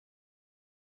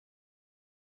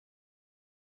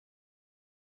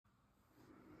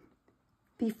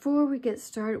Before we get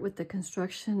started with the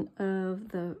construction of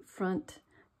the front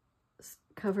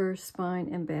cover,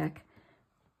 spine, and back,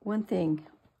 one thing,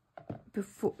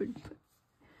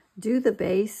 do the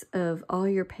base of all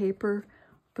your paper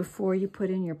before you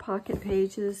put in your pocket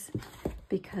pages,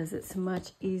 because it's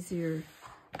much easier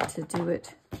to do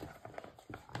it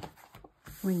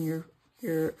when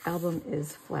your album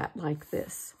is flat like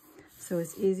this. So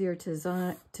it's easier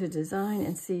to design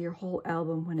and see your whole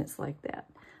album when it's like that.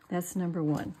 That's number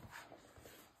one.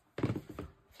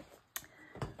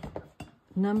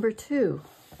 Number two,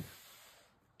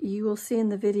 you will see in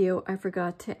the video I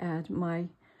forgot to add my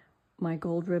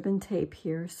gold ribbon tape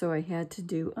here, so I had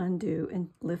to undo and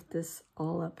lift this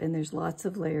all up, and there's lots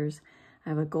of layers. I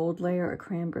have a gold layer, a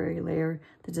cranberry layer,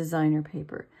 the designer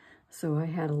paper. So I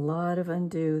had a lot of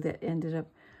undo that ended up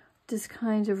just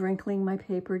kind of wrinkling my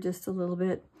paper just a little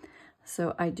bit.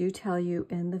 So I do tell you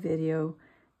in the video,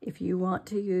 if you want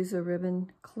to use a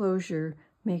ribbon closure,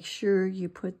 make sure you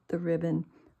put the ribbon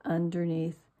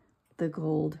underneath the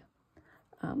gold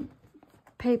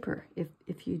paper,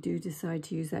 if you do decide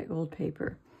to use that gold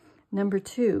paper. Number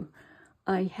two,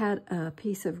 I had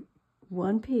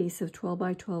one piece of 12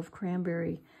 by 12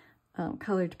 cranberry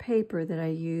colored paper that I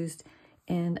used,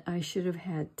 and I should have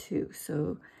had two.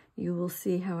 So you will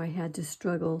see how I had to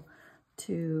struggle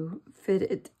to fit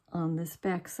it on this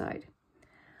back side.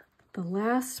 The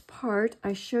last part,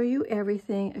 I show you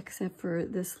everything except for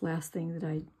this last thing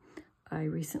that I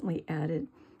recently added.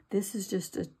 This is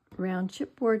just a round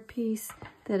chipboard piece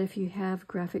that if you have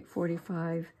Graphic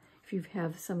 45, if you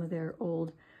have some of their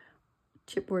old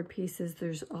chipboard pieces,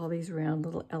 there's all these round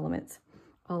little elements.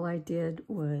 All I did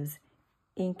was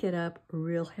ink it up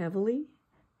real heavily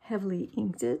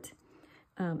inked it,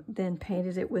 then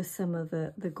painted it with some of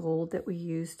the gold that we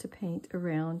use to paint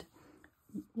around,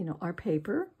 our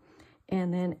paper,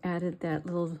 and then added that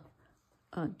little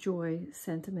joy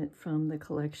sentiment from the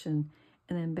collection,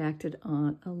 and then backed it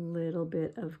on a little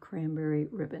bit of cranberry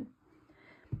ribbon.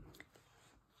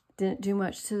 Didn't do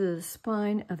much to the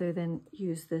spine other than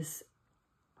use this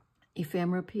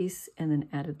ephemera piece, and then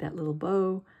added that little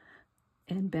bow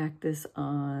and backed this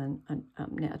on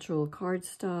natural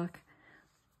cardstock,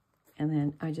 and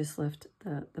then I just left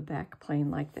the back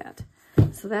plain like that.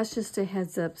 So that's just a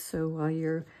heads up, so while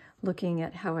you're looking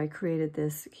at how I created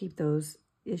this, keep those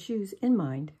issues in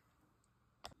mind.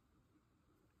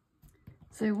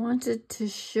 So I wanted to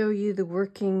show you the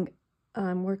what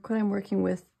I'm working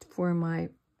with for my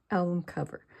album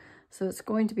cover. So it's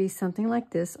going to be something like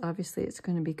this. Obviously, it's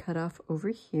going to be cut off over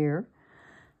here.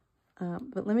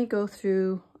 But let me go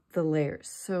through the layers.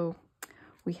 So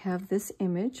we have this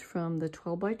image from the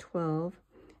 12 by 12,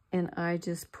 and I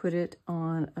just put it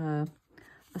on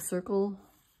a circle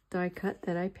die cut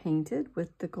that I painted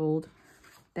with that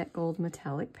gold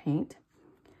metallic paint.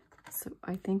 So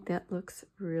I think that looks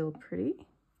real pretty.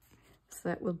 So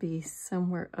that will be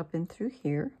somewhere up and through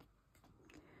here.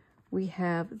 We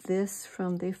have this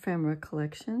from the ephemera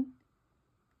collection.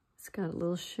 It's got a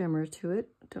little shimmer to it.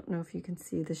 Don't know if you can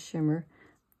see the shimmer.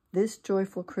 This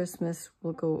Joyful Christmas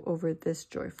will go over this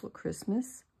Joyful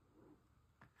Christmas.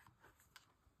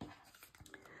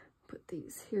 Put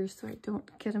these here so I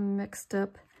don't get them mixed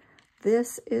up.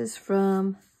 This is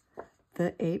from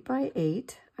the 8 by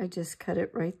 8. I just cut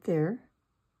it right there.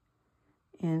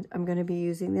 And I'm going to be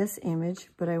using this image,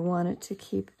 but I wanted to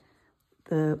keep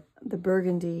the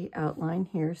burgundy outline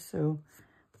here, so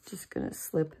just going to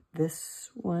slip this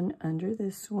one under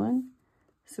this one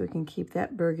so we can keep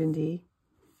that burgundy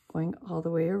going all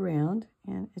the way around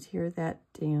and adhere that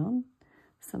down,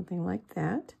 something like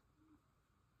that.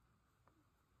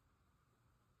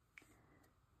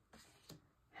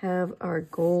 Have our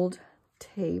gold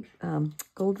tape,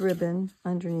 gold ribbon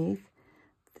underneath.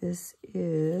 This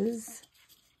is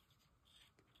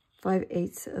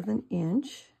 5/8 of an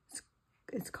inch.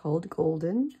 It's called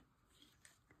Golden.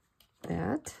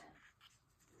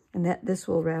 And this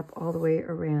will wrap all the way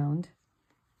around.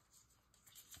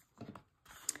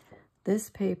 This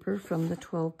paper from the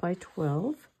 12 by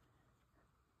 12.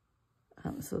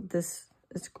 So this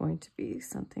is going to be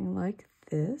something like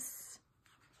this.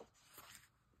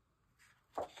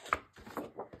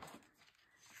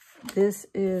 This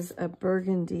is a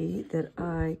burgundy that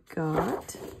I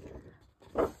got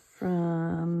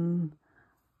from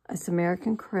It's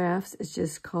American Crafts. It's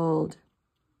just called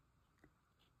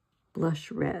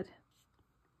Blush Red.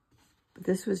 But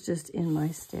this was just in my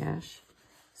stash.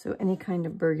 So any kind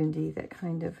of burgundy that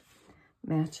kind of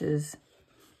matches,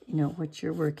 what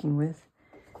you're working with.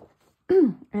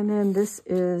 And then this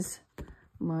is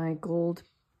my gold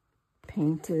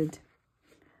painted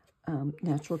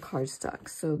natural cardstock.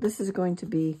 So this is going to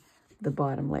be the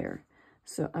bottom layer.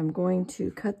 So I'm going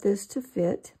to cut this to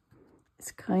fit.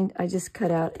 I just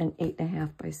cut out an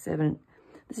 8.5 by 7.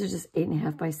 This is just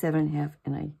 8.5 by 7.5,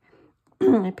 and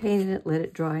I painted it, let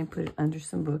it dry, and put it under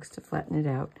some books to flatten it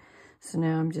out. So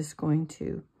now I'm just going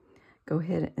to go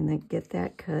ahead and then get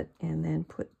that cut and then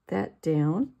put that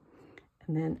down.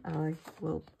 And then I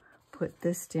will put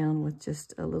this down with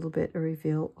just a little bit of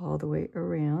reveal all the way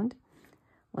around,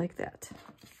 like that.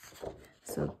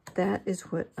 So that is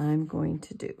what I'm going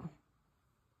to do.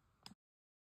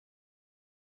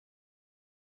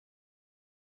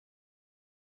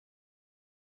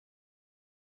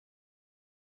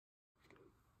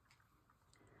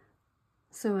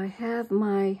 So I have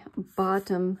my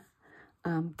bottom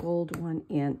gold one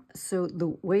in. So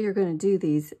the way you're going to do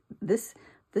these, this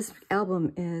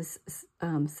album is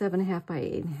 7.5 by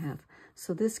 8.5.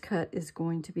 So this cut is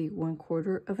going to be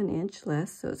 1/4 of an inch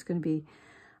less. So it's going to be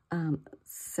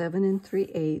 7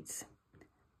 3/8.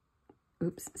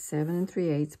 Oops, 7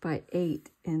 3/8 by 8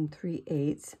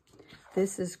 3/8.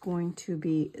 This is going to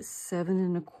be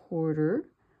 7 1/4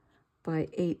 by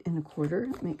 8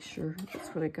 1/4. Make sure that's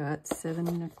what I got. 7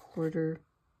 1/4.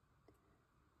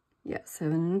 Yeah,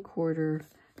 7 1/4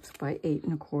 by 8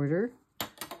 1/4.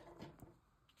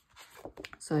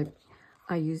 So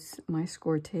I use my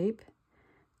score tape,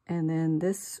 and then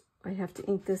this, I have to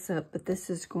ink this up, but this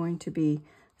is going to be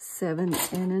 7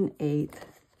 1/8.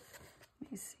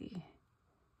 Let me see.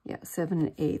 Yeah,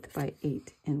 7 1/8 by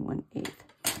 8 1/8.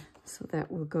 So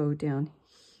that will go down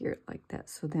here like that.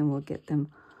 So then we'll get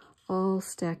them all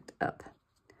stacked up.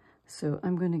 So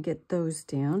I'm going to get those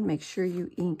down. Make sure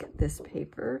you ink this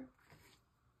paper.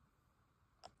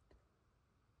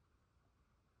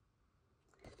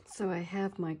 So I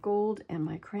have my gold and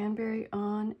my cranberry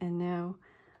on, and now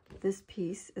this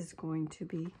piece is going to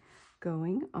be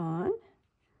going on.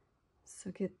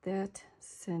 So get that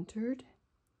centered.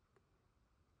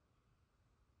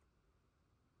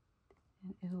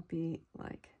 And it'll be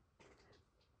like,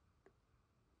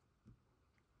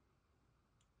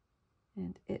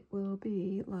 and it will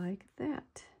be like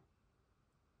that.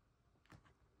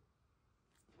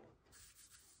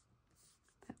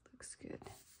 That looks good.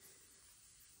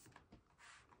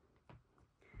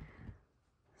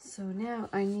 So now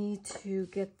I need to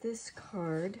get this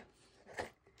card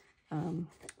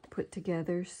put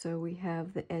together so we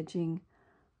have the edging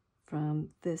from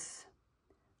this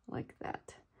like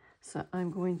that. So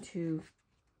I'm going to,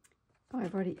 oh,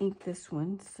 I've already inked this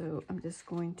one, so I'm just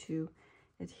going to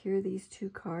adhere these two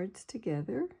cards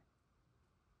together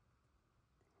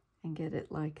and get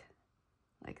it like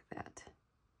that.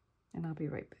 And I'll be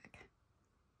right back.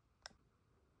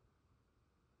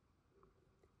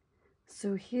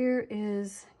 So here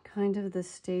is kind of the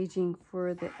staging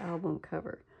for the album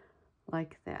cover,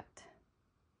 like that.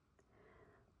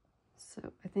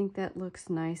 So I think that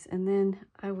looks nice. And then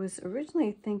I was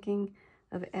originally thinking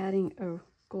of adding a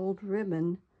gold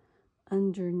ribbon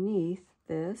underneath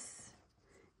this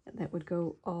that would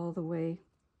go all the way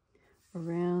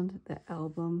around the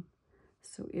album,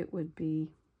 so it would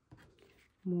be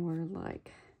more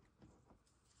like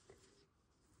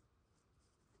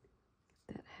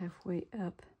that halfway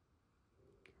up,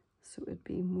 so it would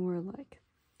be more like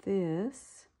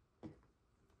this,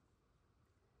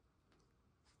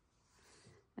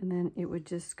 and then it would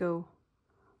just go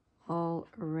all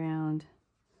around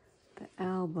the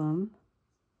album,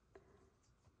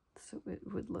 so it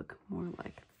would look more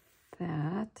like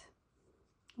that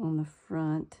on the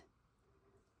front.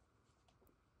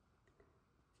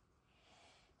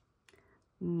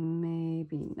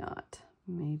 Maybe not,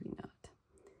 maybe not.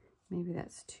 Maybe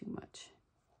that's too much.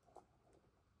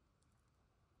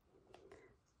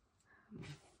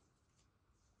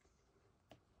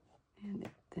 And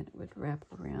then it would wrap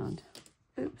around,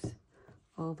 oops,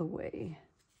 all the way.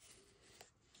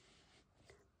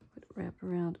 Would wrap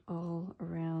around all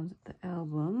around the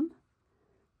album.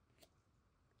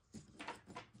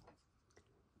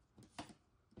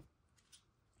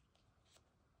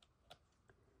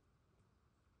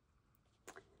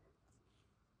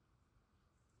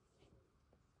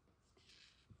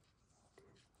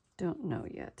 Don't know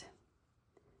yet.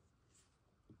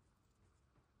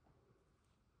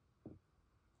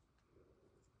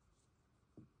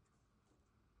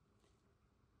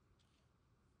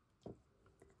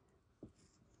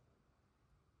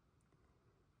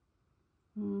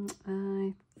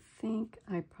 I think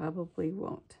I probably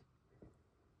won't.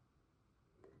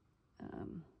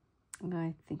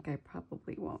 I think I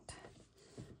probably won't.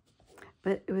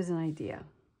 But it was an idea.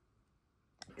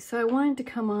 So I wanted to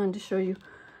come on to show you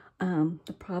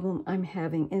the problem I'm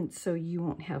having, and so you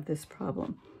won't have this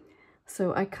problem.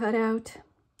 So I cut out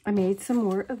I made some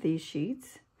more of these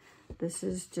sheets. This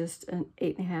is just an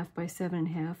 8.5 by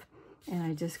 7.5, and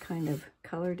I just kind of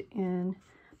colored in,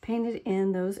 painted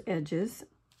in those edges.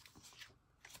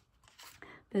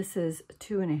 This is a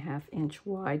 2.5 inch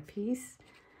wide piece,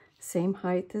 same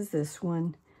height as this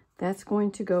one. That's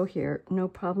going to go here, no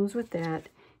problems with that.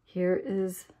 Here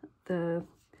is the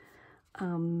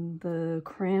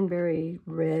cranberry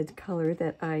red color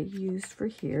that I used for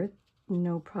here,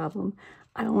 no problem.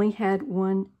 I only had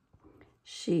one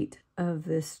sheet of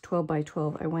this 12 by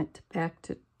 12. I went back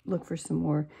to look for some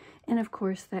more, and of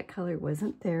course that color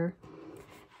wasn't there,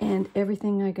 and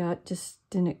everything I got just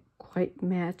didn't quite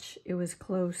match. It was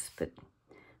close, but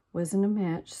wasn't a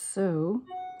match. So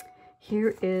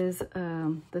here is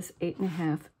this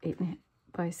 8.5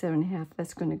 by 7.5.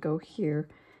 That's going to go here.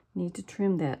 Need to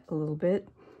trim that a little bit.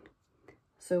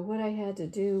 So what I had to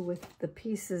do with the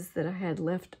pieces that I had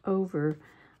left over,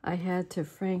 I had to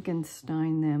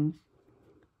Frankenstein them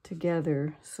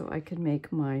together so I could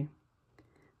make my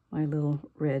little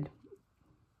red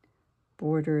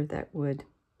border that would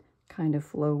kind of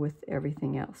flow with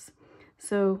everything else.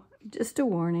 So just a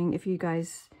warning, if you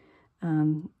guys are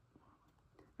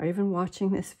even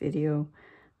watching this video,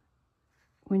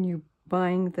 when you're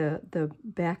buying the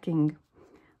backing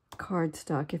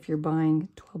cardstock, if you're buying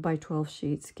 12 by 12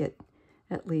 sheets, get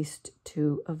at least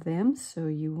 2 of them so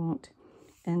you won't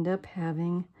end up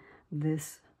having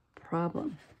this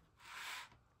problem.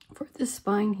 For this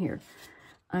spine here,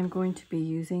 I'm going to be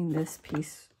using this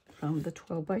piece from the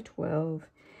 12 by 12,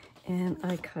 and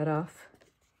I cut off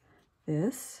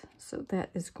this, so that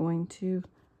is going to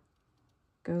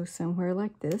go somewhere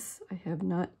like this. I have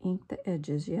not inked the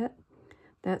edges yet.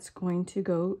 That's going to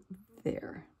go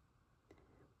there.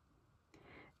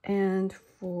 And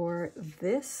for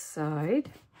this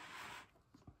side,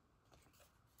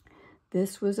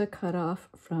 this was a cutoff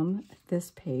from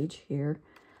this page here.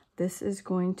 This is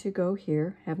going to go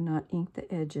here. Have not inked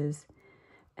the edges.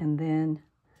 And then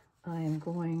I am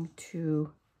going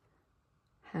to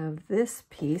have this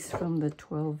piece from the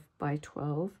 12 by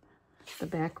 12, the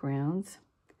backgrounds.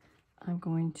 I'm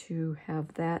going to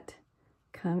have that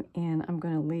come in. I'm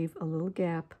going to leave a little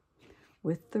gap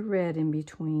with the red in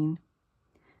between,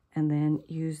 and then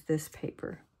use this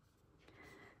paper.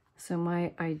 So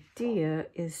my idea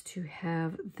is to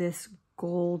have this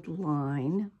gold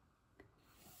line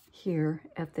here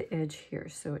at the edge here,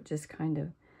 so it just kind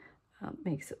of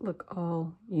makes it look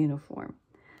all uniform.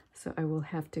 So I will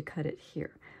have to cut it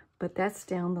here, but that's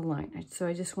down the line. So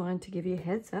I just wanted to give you a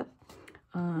heads up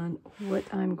on what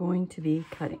I'm going to be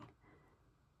cutting.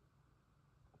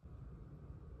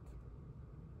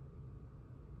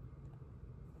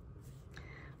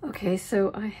 Okay,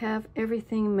 so I have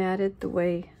everything matted the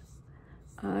way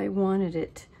I wanted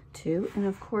it to, and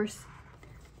of course,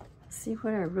 see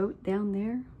what I wrote down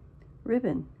there?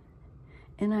 Ribbon.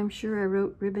 And I'm sure I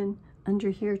wrote ribbon under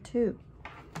here too.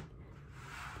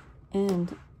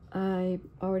 And I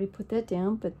already put that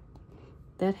down, but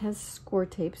that has score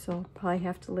tape, so I'll probably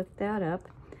have to lift that up.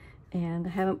 And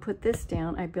I haven't put this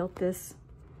down. I built this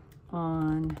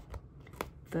on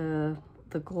the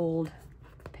gold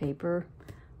paper,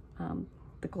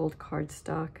 the gold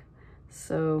cardstock.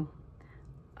 So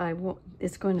I won't,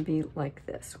 it's going to be like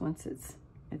this once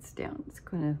it's down. It's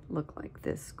going to look like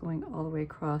this going all the way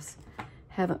across.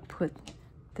 Haven't put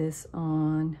this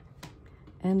on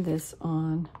and this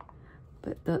on,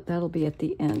 but that'll be at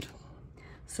the end.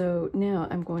 So now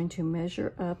I'm going to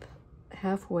measure up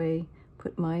halfway,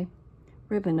 put my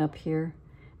ribbon up here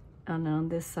and on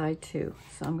this side too.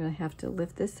 So I'm going to have to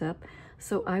lift this up.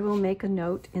 So I will make a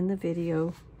note in the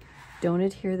video, don't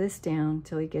adhere this down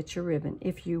till you get your ribbon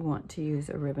if you want to use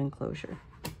a ribbon closure.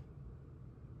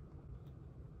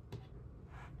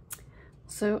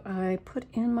 So I put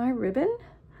in my ribbon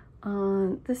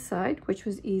on this side, which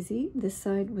was easy. This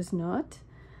side was not.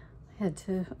 I had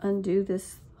to undo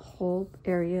this whole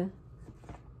area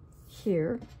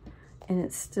here, and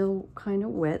it's still kind of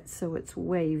wet, so it's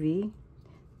wavy.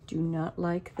 Do not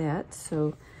like that.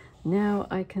 So now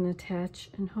I can attach,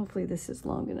 and hopefully this is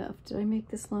long enough. Did I make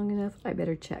this long enough? I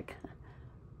better check.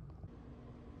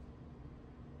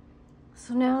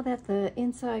 So now that the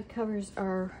inside covers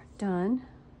are done,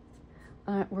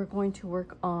 we're going to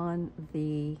work on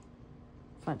the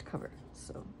front cover.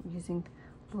 So I'm using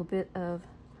a little bit of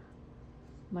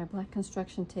my black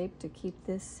construction tape to keep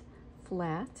this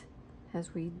flat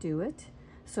as we do it.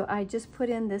 So I just put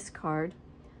in this card.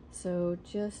 So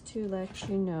just to let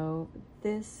you know,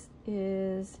 this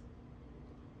is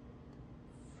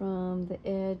from the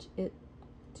edge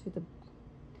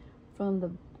from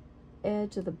the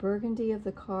edge of the burgundy of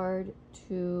the card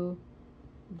to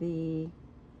the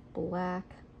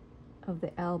black of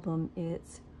the album,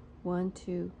 it's 1,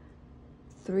 2,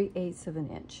 3/8 of an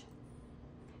inch.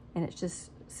 And it's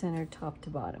just centered top to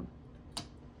bottom.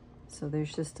 So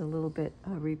there's just a little bit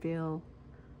of reveal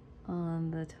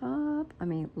on the top. I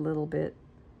mean, little bit.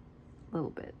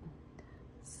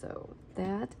 So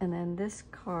that, and then this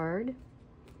card,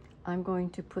 I'm going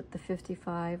to put the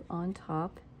 55 on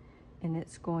top, and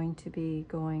it's going to be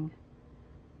going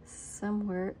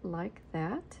somewhere like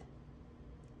that.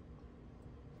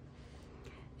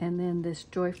 And then this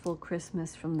Joyful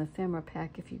Christmas from the ephemera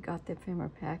pack, if you got the ephemera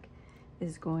pack,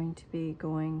 is going to be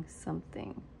going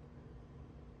something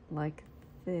like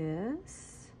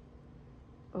this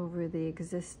over the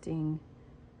existing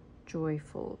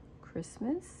Joyful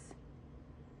Christmas.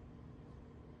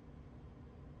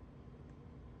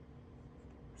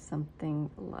 Something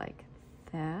like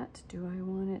that. Do I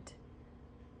want it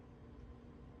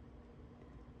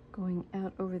going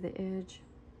out over the edge?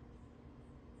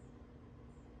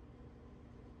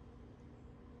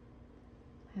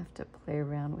 I have to play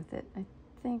around with it. I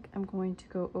think I'm going to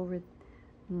go over,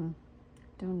 don't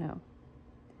know.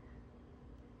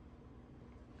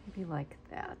 Maybe like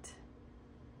that.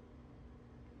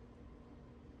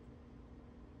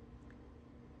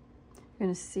 You're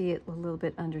going to see it a little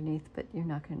bit underneath, but you're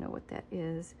not going to know what that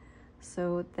is.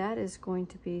 So that is going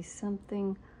to be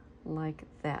something like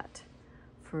that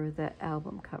for the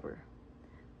album cover.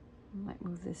 I might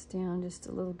move this down just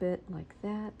a little bit like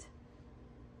that.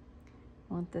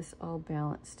 Want this all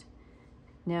balanced.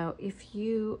 Now, if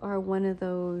you are one of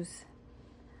those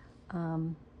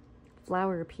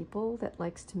flower people that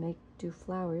likes to do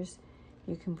flowers,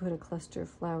 you can put a cluster of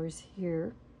flowers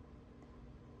here.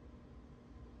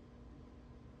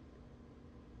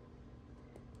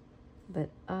 But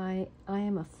I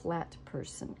am a flat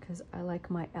person because I like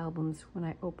my albums when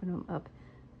I open them up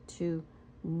to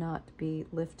not be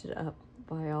lifted up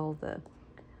by all the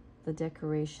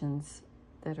decorations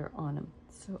that are on them.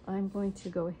 So I'm going to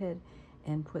go ahead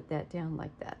and put that down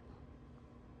like that.